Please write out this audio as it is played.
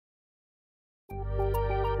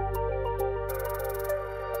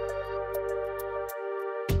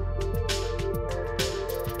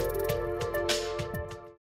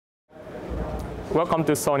Welcome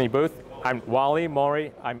to Sony booth. I'm Wally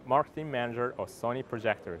Mori. I'm marketing manager of Sony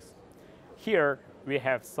Projectors. Here we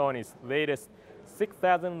have Sony's latest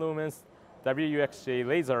 6,000 lumens WUXGA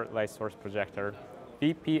laser light source projector,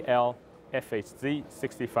 VPL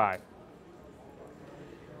FHZ65.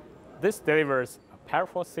 This delivers a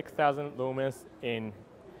powerful 6,000 lumens in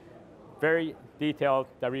very detailed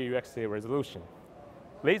WUXGA resolution.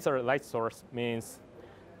 Laser light source means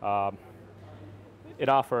it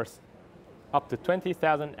offers up to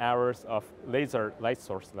 20,000 hours of laser light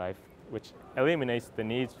source life, which eliminates the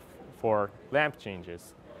need for lamp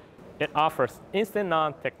changes. It offers instant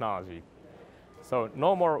on technology, so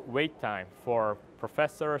no more wait time for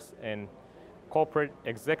professors and corporate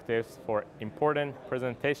executives for important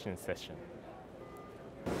presentation session.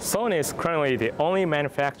 Sony is currently the only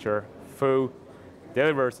manufacturer who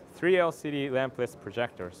delivers 3 LCD lampless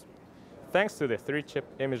projectors. Thanks to the 3-chip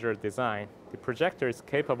imager design, the projector is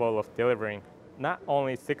capable of delivering not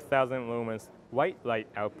only 6,000 lumens white light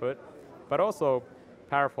output, but also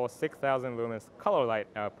powerful 6,000 lumens color light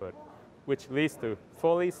output, which leads to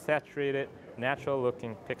fully saturated,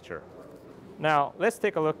 natural-looking picture. Now, let's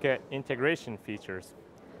take a look at integration features.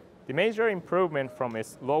 The major improvement from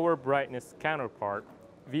its lower brightness counterpart,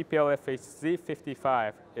 VPL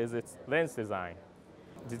FHZ65, is its lens design.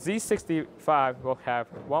 The Z65 will have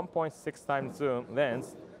 1.6 times zoom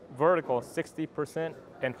lens, vertical 60%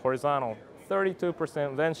 and horizontal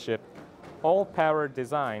 32% lens shift, all-power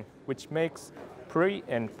design, which makes pre-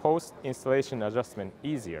 and post-installation adjustment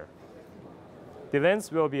easier. The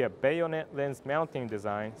lens will be a bayonet lens mounting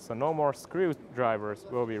design, so no more screwdrivers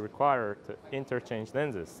will be required to interchange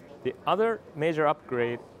lenses. The other major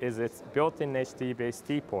upgrade is its built-in HD-based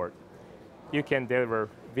T-port. You can deliver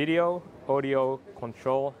video, audio,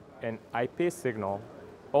 control, and IP signal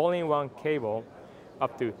all in one cable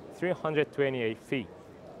up to 328 feet.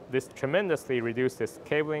 This tremendously reduces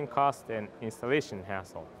cabling cost and installation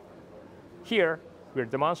hassle. Here, we're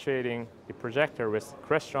demonstrating the projector with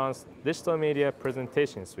Crestron's digital media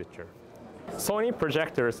presentation switcher. Sony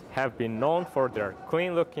projectors have been known for their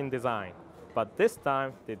clean-looking design, but this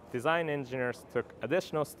time the design engineers took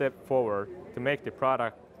additional step forward to make the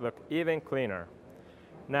product look even cleaner.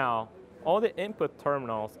 Now, all the input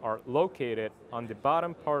terminals are located on the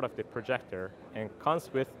bottom part of the projector and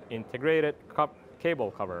comes with integrated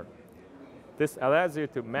cable cover. This allows you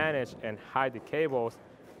to manage and hide the cables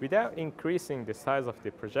without increasing the size of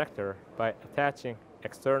the projector by attaching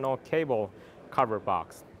external cable cover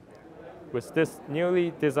box. With this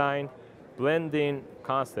newly designed blend-in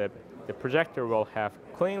concept, the projector will have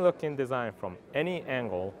clean-looking design from any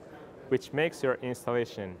angle, which makes your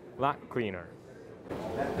installation a lot cleaner.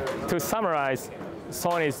 To summarize,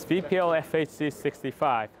 Sony's VPL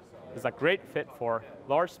FHZ65 is a great fit for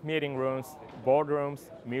large meeting rooms, boardrooms,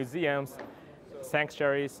 museums,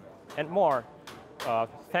 sanctuaries, and more,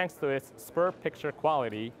 thanks to its spur picture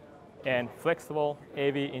quality and flexible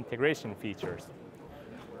AV integration features.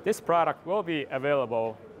 This product will be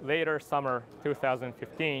available later summer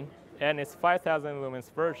 2015, and its 5,000 lumens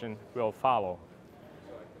version will follow.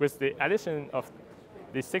 With the addition of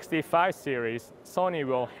the 65 series, Sony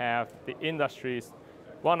will have the industry's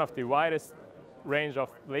one of the widest range of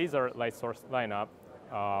laser light source lineup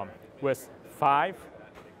with 5,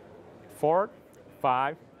 4,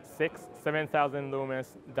 5, 6, 7,000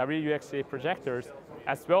 lumens WUXGA projectors,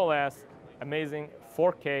 as well as amazing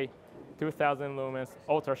 4K 2,000 lumens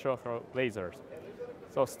ultra short throw lasers.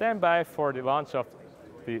 So stand by for the launch of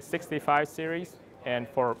the 65 series, and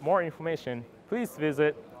for more information, please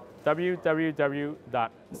visit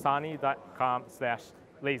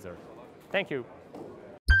www.sony.com/laser. Thank you.